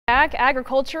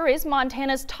Agriculture is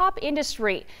Montana's top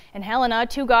industry. In Helena,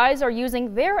 two guys are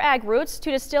using their ag roots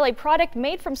to distill a product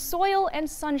made from soil and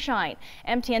sunshine.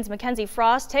 MTN's Mackenzie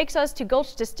Frost takes us to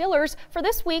Gulch Distillers for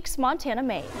this week's Montana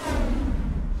Made.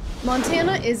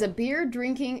 Montana is a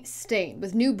beer-drinking state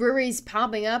with new breweries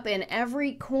popping up in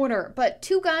every corner. But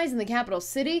two guys in the capital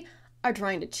city are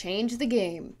trying to change the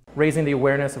game. Raising the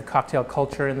awareness of cocktail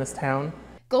culture in this town.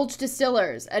 Gulch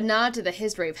Distillers, a nod to the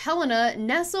history of Helena,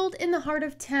 nestled in the heart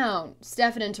of town.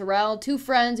 Stefan and Terrell, two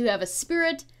friends who have a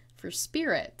spirit for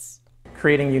spirits.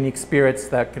 Creating unique spirits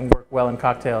that can work well in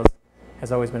cocktails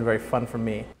has always been very fun for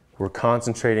me. We're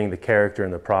concentrating the character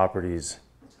and the properties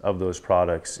of those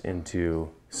products into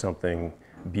something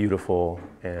beautiful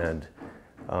and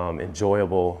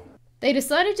enjoyable. They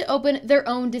decided to open their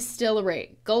own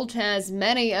distillery. Gulch has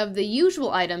many of the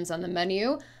usual items on the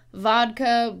menu: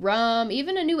 vodka, rum,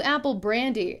 even a new apple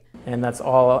brandy. And that's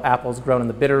all apples grown in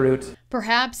the bitter root.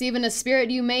 Perhaps even a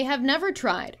spirit you may have never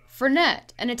tried: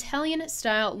 Fernet, an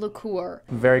Italian-style liqueur.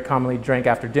 Very commonly drank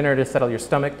after dinner to settle your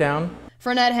stomach down.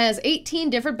 Fernet has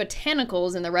 18 different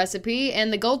botanicals in the recipe,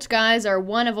 and the Gulch guys are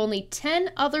one of only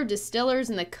 10 other distillers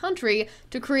in the country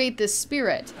to create this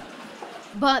spirit.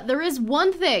 But there is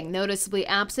one thing noticeably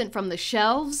absent from the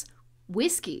shelves: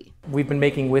 whiskey. We've been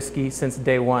making whiskey since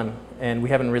day one, and we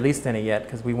haven't released any yet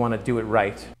because we want to do it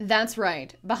right. That's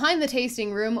right. Behind the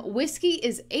tasting room, whiskey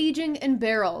is aging in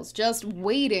barrels, just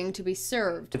waiting to be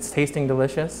served. It's tasting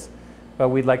delicious, but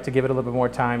we'd like to give it a little bit more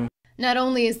time. Not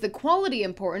only is the quality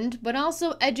important, but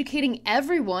also educating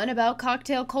everyone about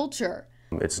cocktail culture.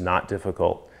 It's not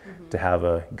difficult to have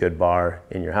a good bar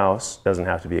in your house. It doesn't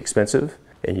have to be expensive,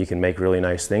 and you can make really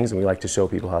nice things, and we like to show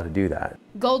people how to do that.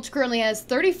 Gulch currently has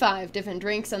 35 different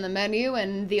drinks on the menu,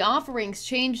 and the offerings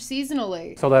change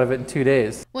seasonally. Sold out of it in 2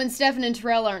 days. When Stefan and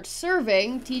Terrell aren't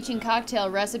serving, teaching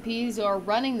cocktail recipes, or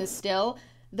running the still,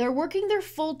 they're working their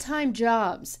full-time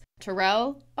jobs.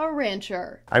 Terrell, a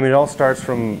rancher. I mean, it all starts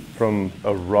from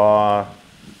a raw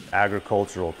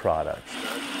agricultural product,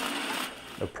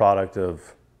 a product of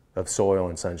soil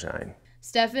and sunshine.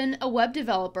 Stefan, a web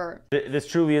developer. This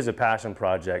truly is a passion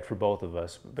project for both of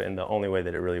us, and the only way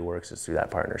that it really works is through that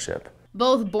partnership.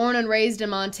 Both born and raised in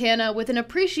Montana with an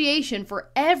appreciation for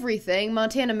everything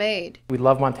Montana made. We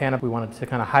love Montana. We wanted to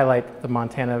kind of highlight the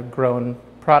Montana-grown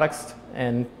products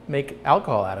and make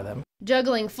alcohol out of them.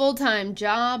 Juggling full-time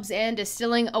jobs and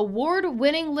distilling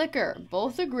award-winning liquor,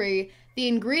 both agree the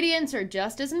ingredients are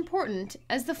just as important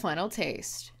as the final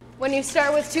taste. When you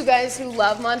start with two guys who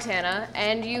love Montana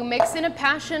and you mix in a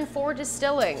passion for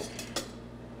distilling,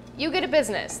 you get a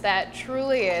business that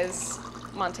truly is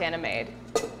Montana made.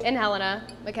 In Helena,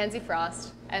 Mackenzie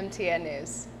Frost, MTN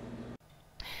News.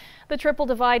 The Triple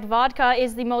Divide vodka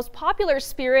is the most popular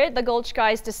spirit the Gulch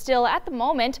guys distill at the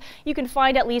moment. You can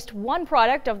find at least one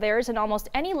product of theirs in almost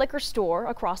any liquor store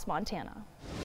across Montana.